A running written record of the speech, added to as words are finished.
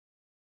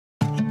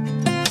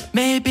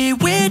Maybe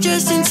we're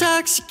just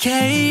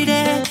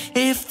intoxicated.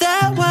 If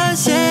that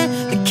wasn't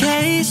the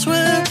case,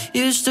 will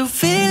you still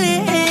feel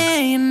it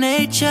in your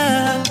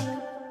nature?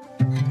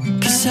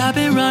 Cause I've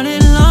been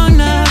running long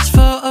nights for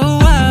a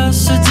while,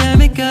 so tell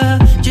me girl,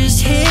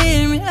 just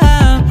hear me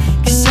out.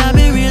 Cause I've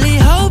been really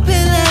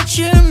hoping that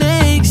you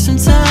make some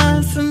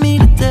time for me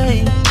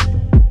today.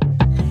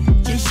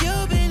 Yeah,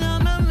 you've been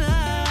on my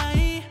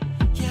mind.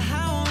 Yeah,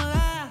 I won't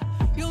lie,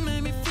 you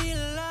made me feel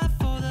alive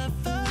for the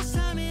first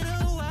time in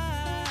a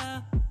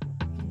while.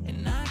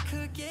 And I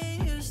could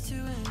get used to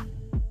it.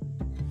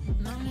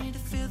 No need to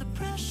feel the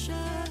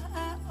pressure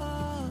at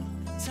all.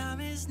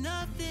 Time is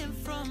nothing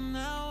from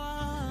now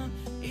on.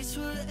 It's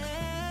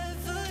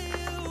whatever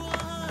you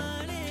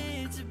want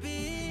it to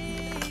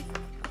be.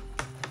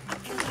 I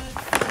can let it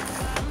for a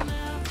while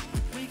now.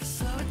 We can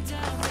slow it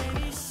down,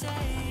 baby,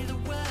 say the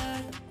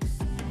word.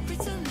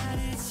 Pretend that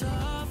it's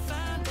all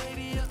fine,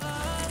 baby, you're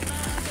all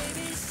mine.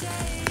 Baby,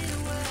 say the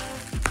word.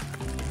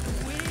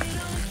 We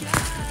don't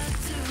got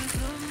to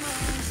do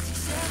much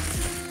except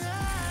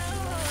tonight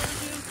hold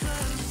you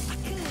close. I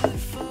can love you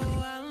for a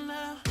while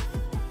now.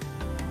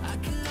 I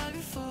can love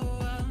you for a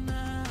while now.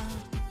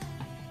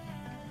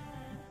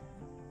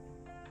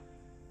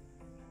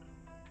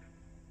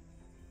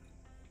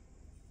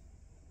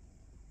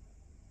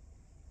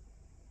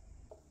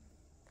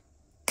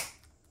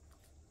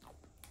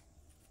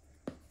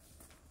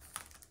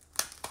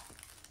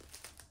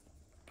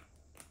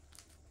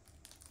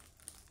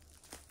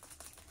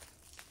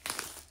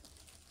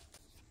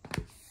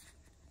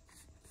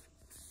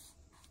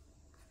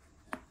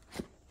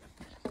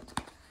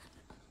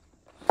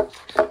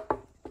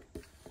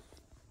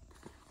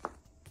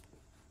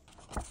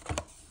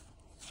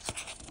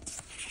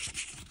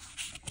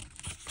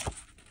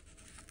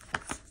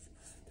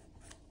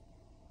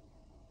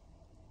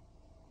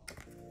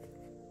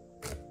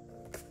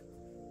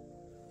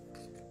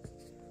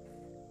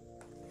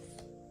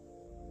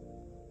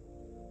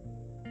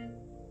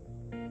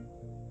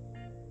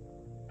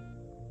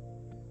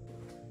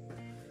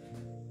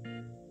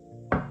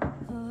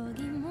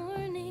 Foggy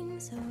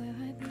mornings are where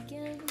I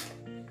begin.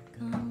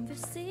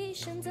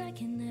 Conversations I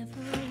can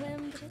never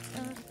win, but it's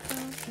not a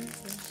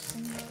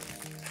competition.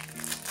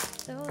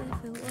 So if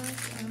it was,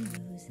 I'm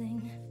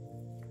losing.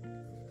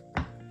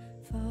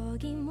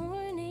 Foggy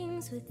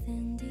mornings with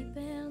indie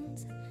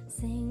bands,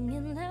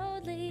 singing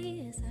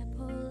loudly as I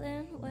pull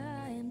in where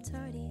I am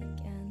tardy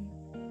again.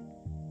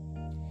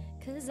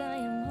 Cause I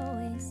am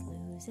always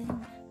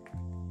losing.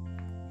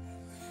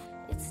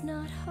 It's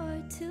not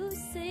hard to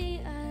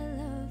say I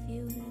love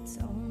you, it's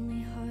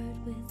only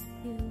hard with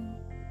you.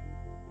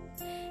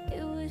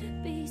 It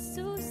would be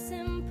so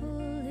simple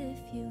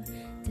if you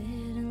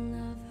didn't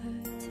love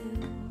her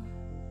too.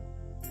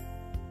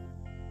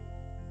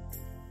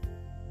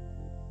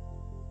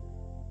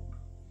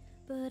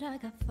 But I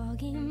got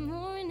foggy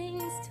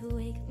mornings to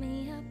wake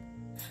me up.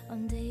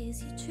 On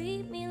days you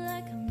treat me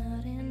like I'm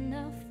not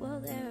enough. Well,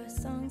 there are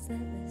songs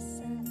that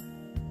listen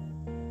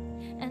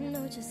and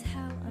know just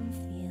how I'm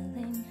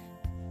feeling.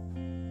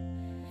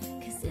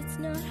 Cause it's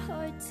not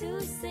hard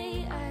to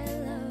say I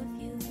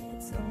love you,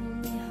 it's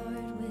only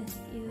hard with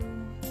you.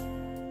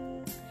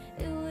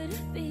 It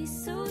would be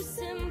so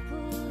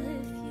simple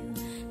if you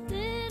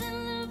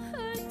didn't love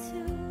her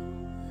too.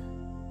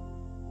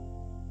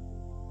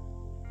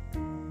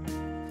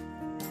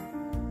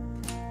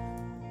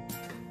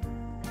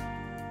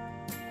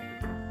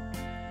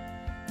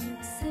 You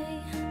say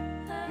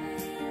I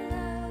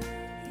love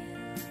you,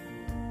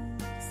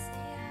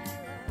 say I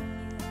love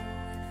you.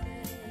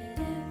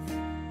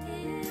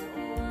 If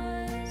it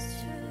was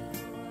true,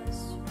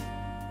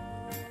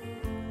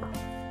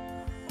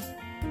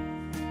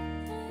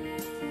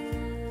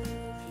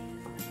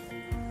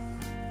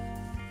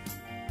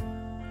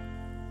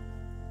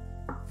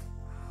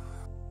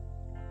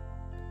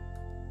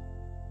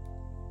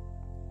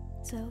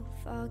 so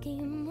foggy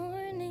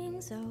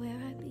mornings are where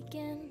I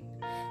begin,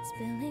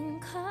 spilling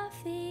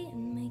coffee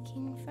and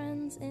making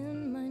friends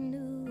in my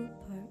new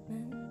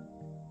apartment,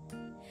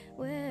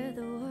 where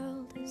the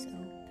world is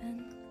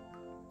open.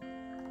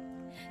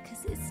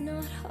 Cause it's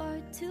not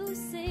hard to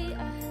say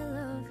I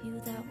love you,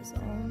 that was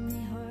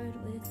only hard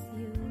with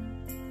you.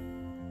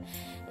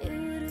 It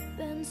would have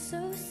been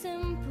so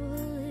simple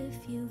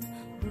if you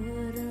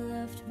would have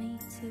loved me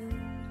too.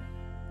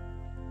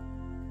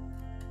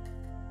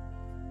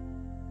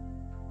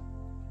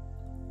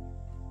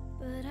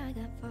 But I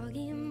got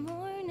foggy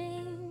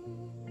mornings.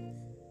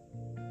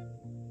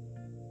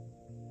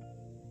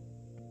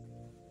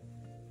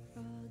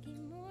 Foggy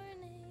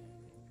mornings.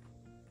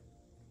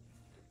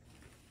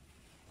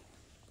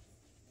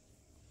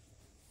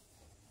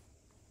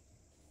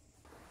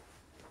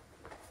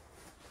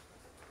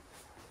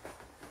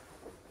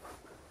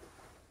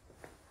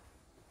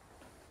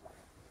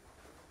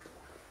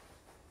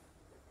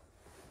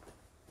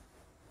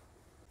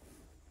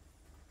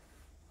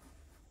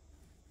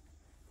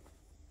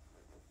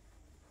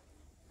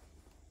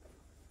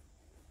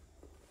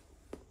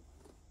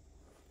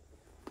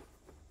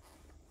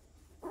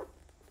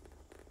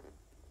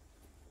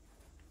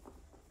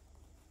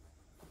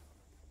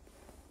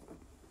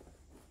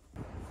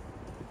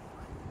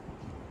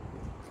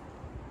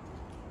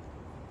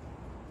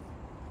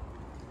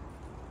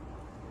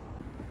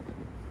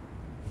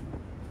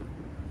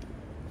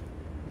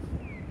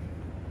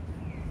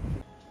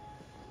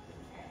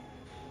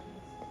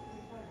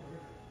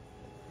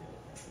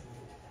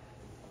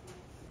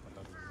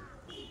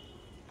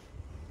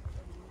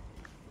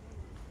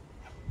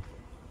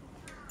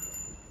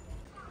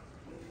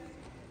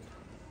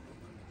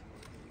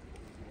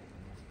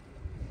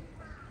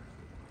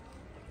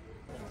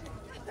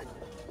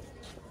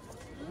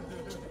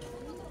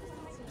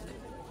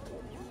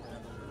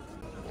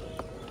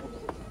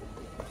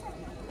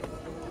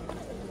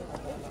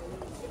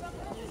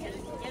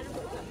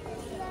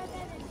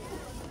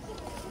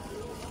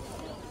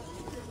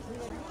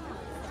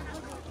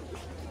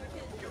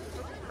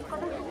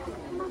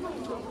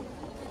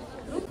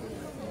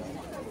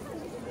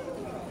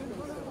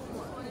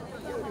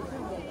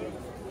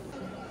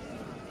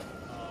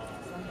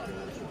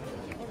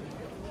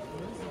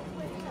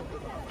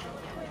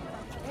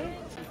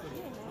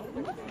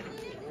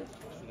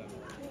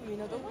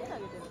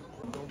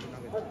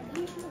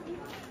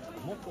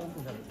 じ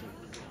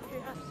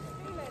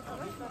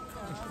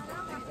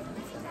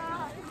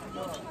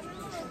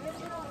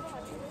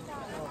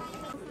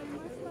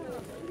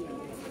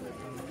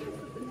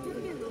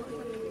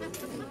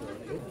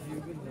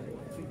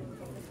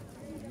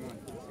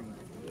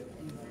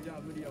ゃあ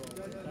無理やわ。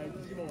第一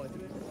志望はちょっ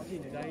と欲しい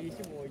ね。第一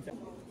志望いた。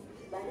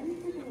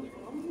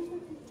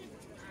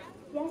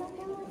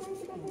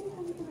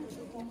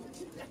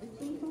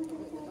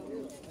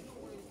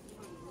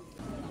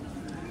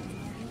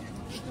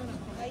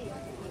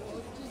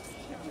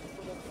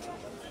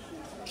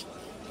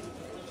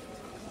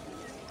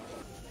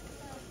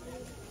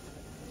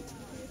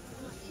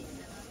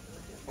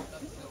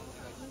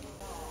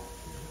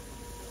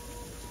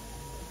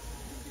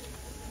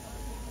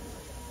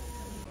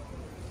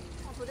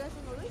とりあえず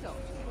乗るじゃん。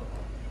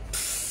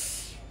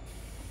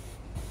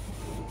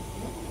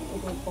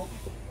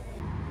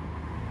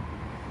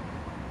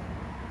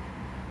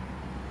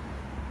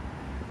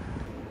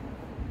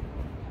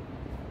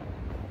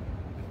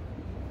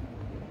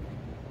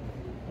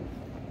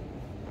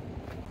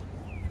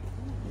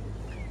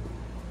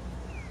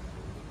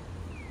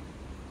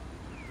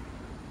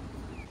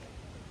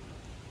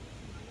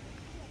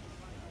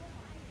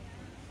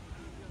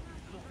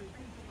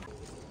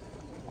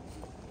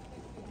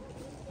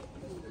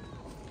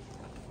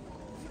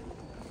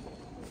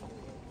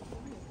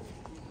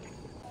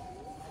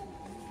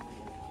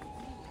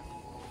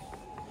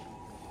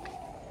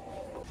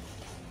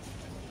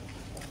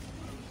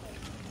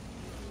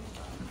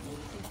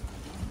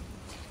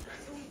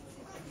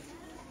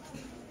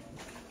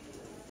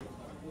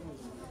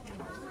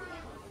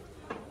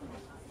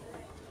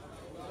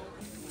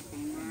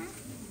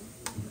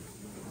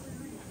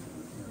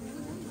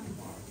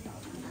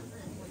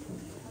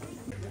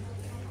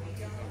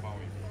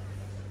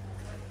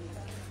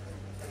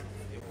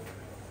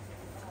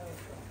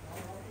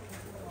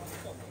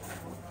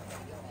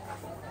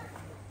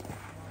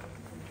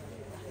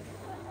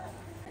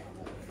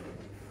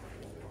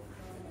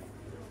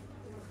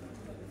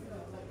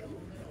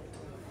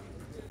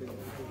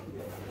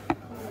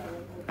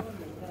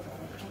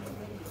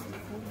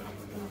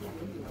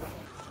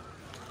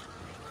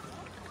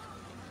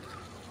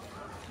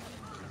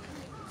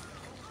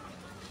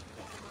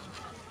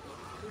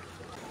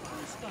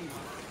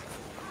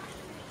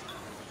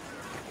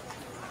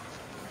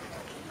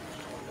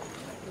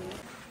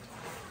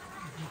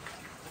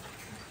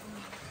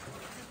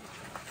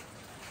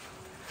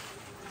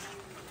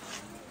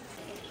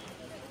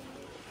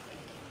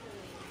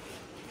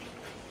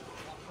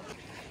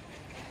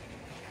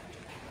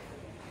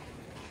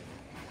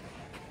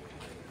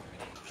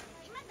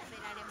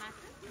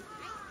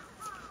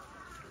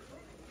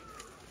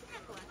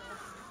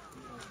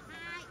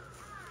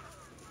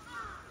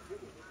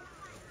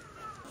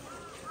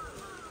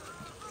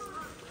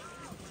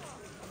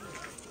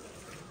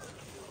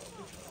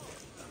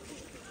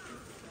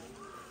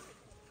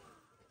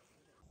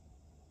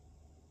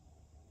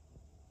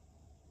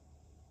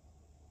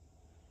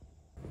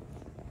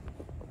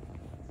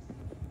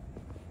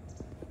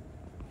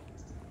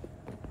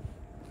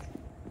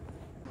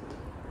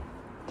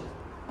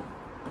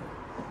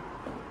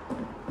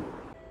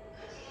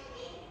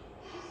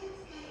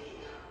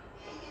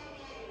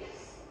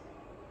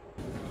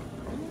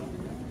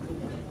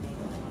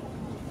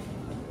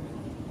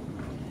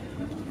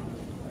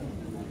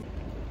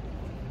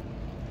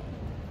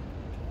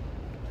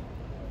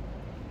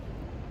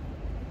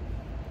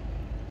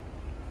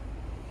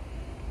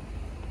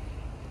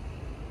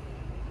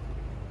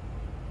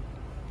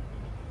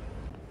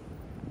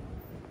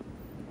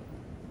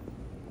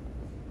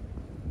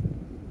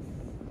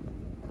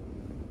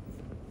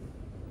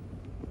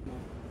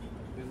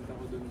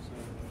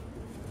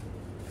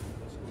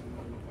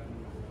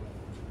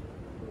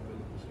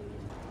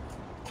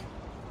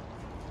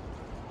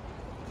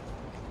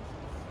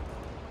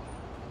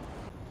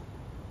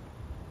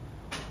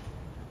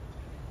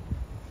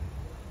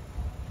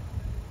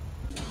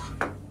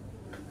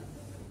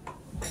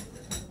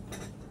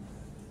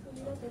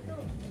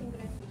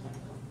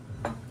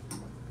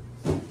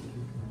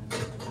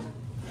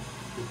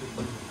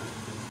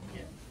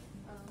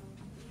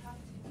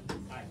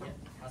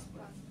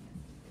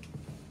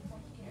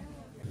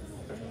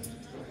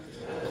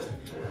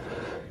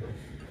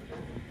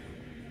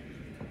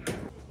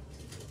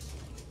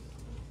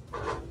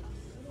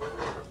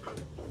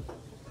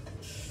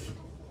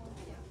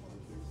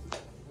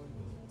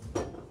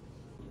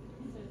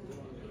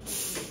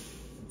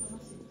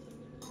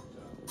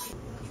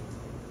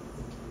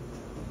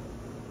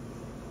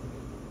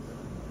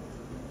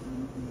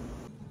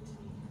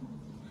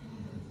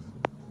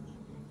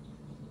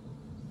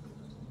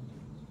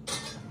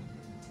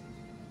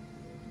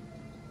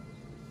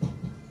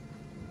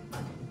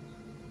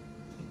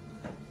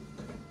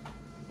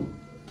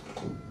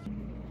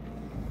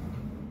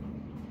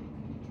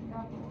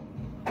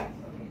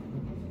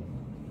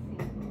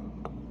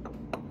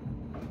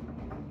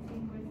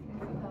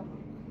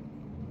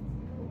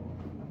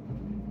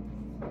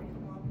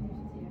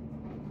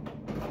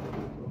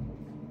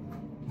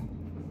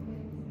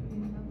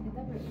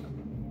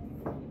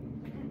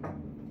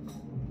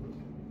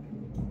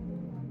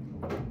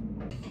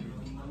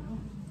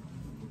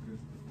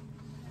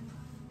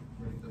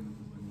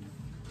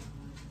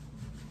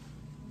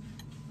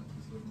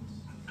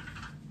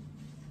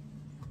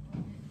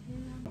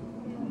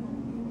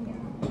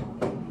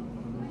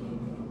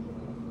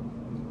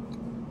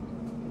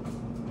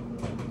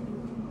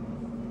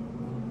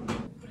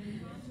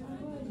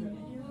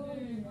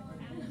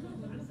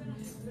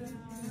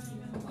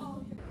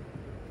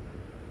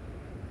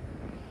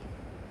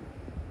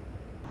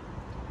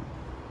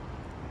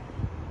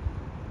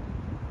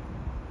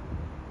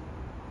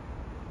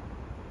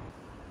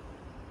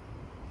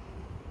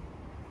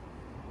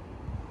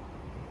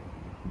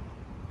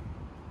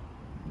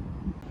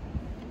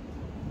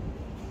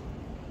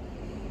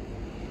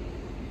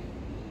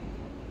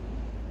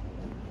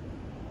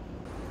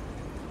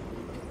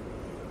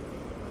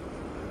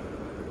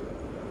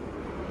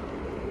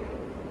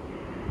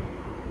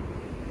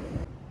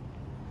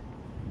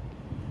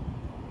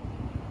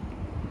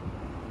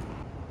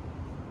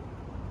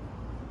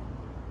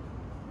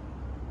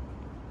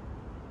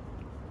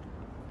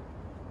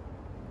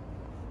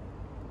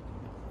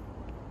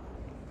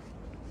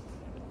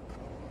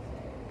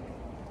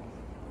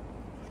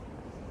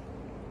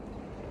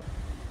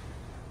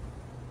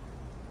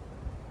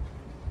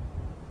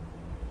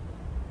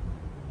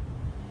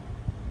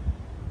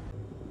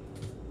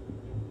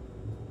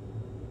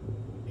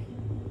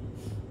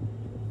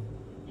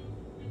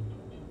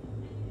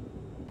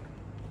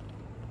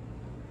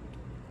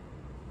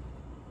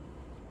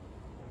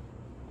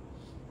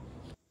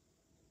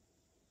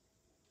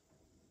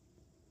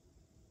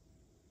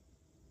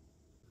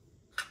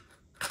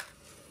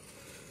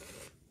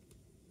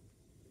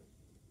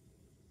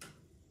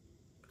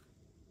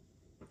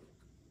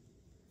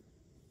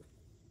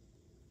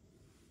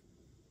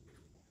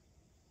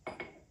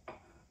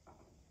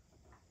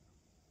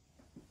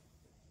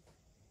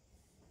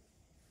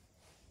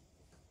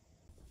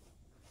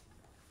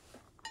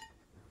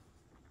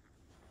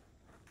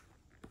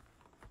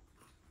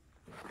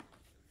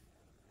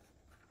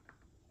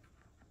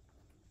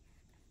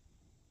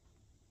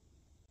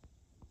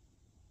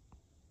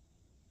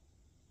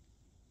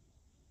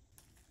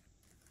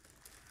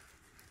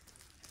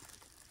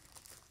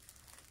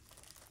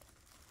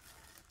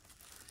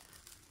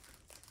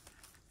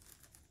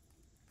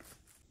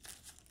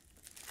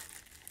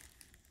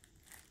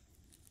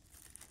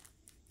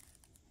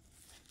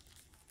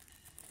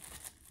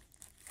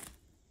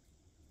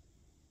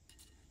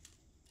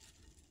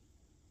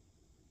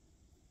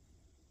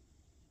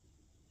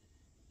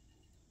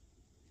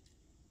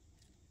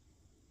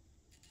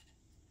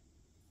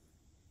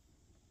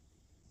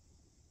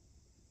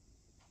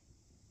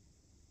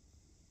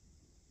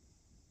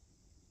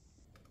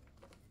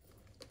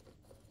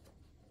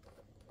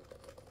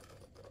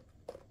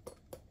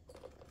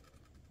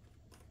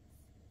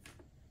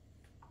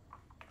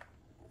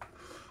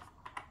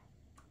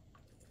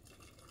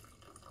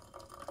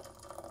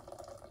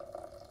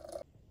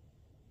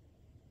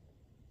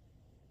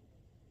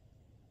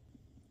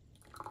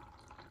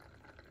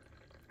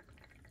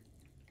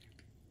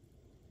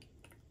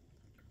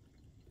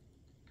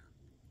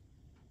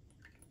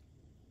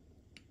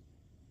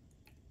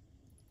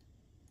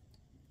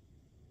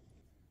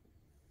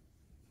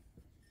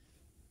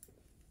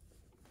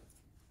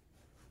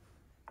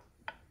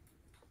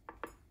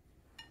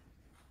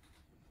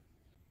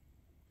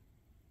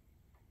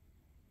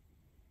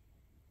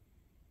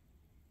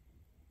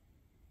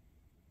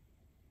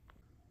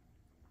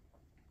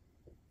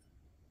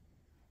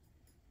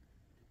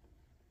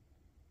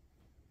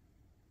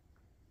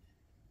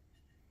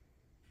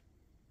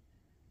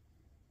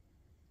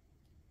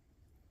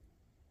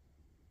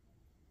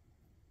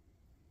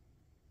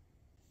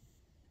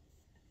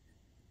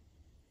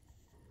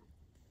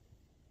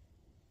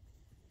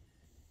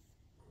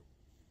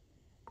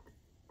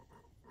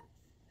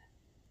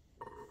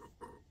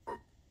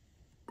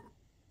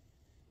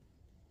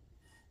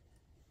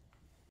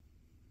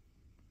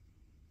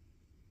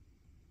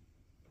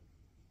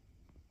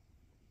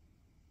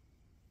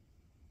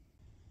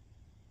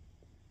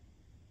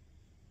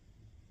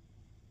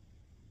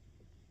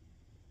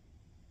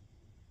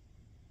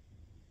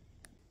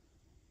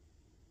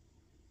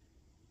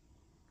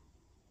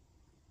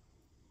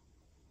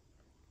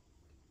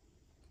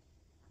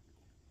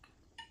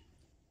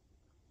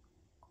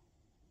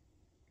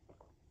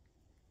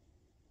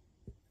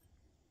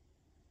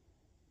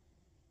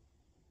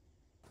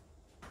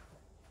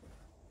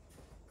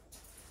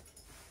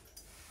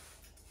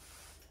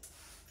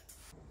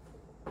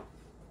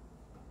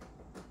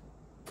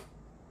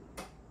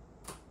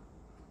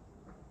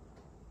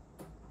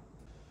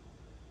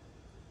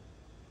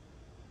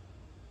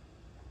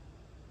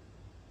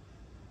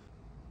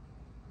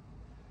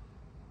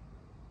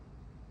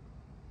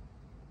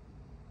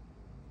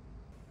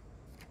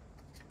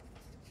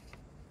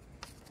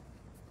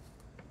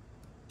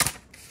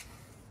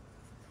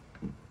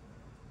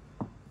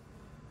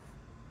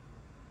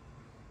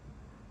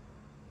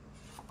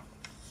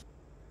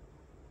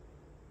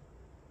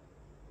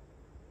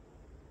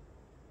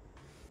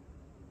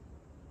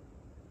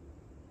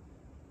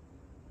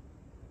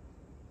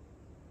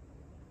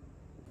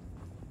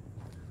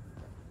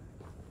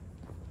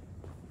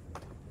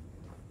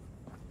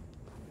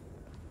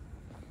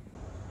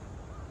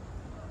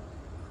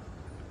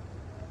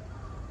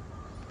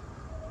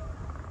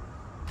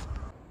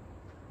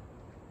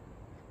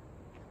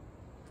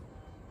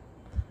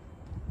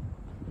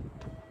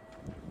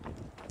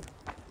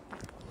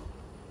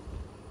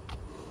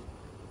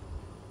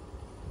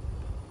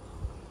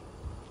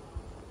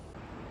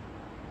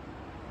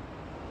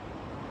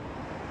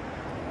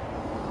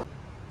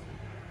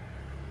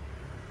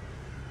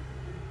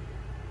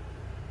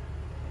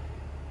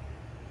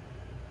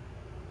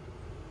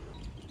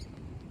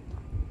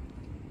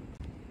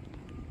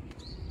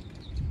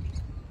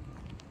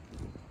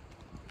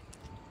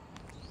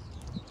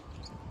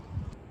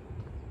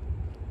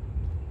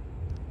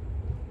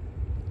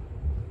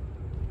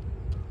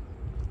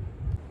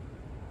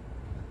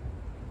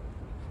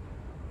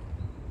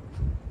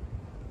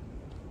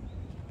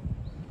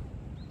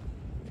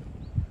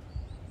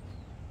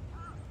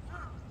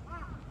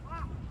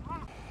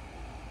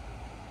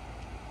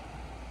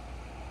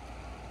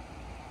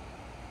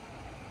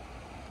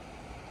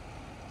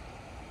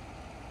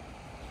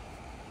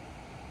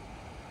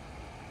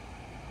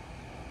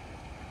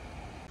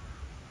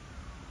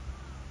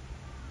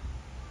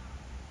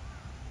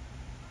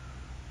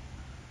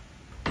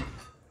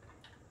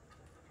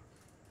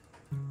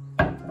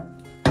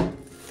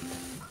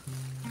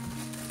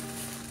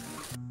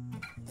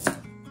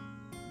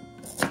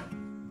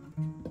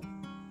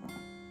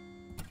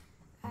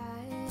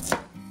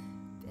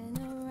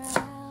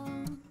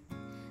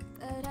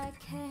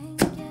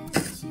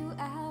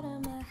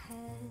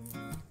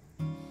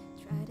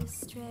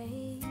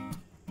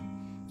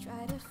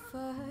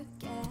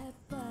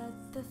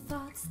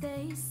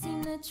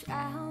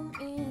drown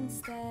me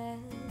instead.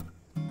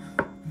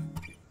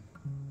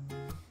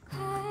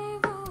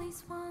 I've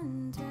always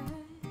wondered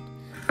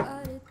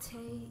what it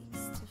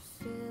takes to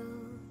fill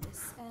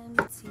this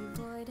empty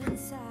void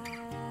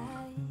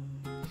inside.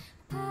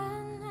 But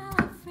now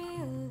I've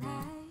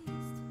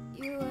realized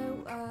you were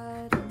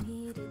what I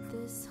needed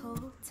this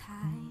whole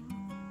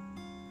time.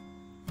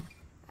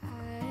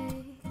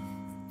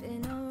 I've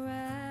been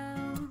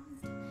around,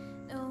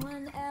 no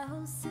one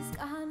else has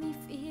got me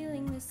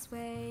feeling this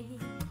way.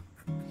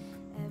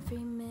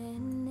 Every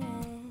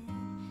minute,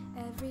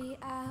 every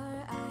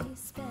hour I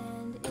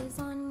spend is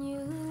on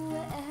you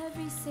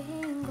every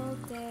single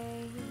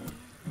day.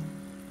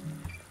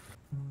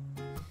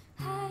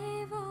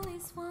 I've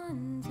always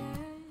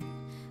wondered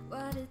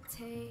what it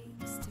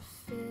takes to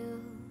fill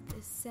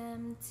this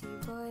empty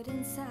void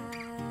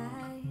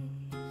inside.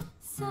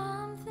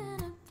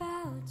 Something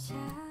about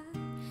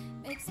you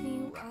makes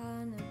me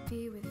wanna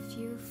be with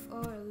you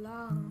for a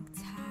long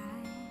time.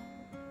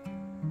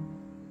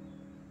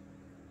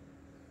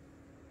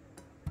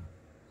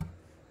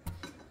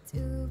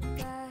 Do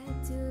ba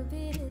do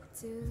be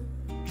do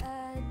ba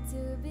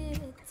do be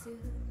do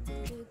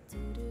do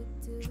do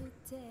do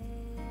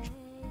day.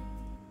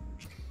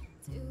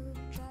 Do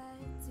ba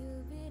do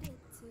be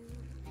do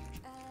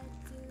ba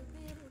do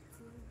be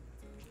do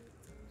do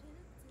do do.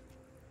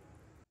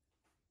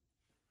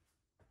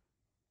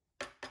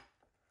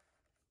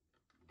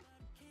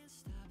 Can't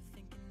stop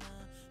thinking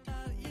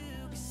about you,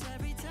 'cause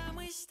every time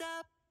we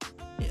stop,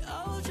 it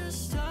all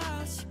just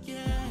starts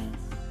again.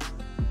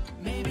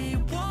 Maybe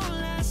it won't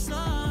last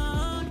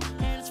long,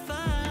 and it's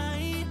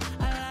fine.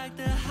 I like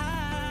the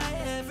high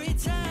every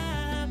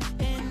time,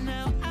 and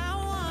now I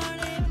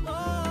want it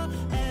more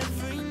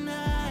every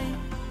night.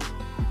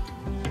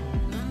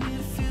 No need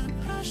to feel the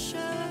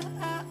pressure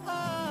at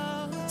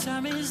all.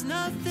 Time is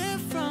nothing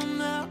from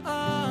now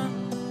on.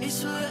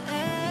 It's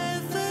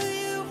forever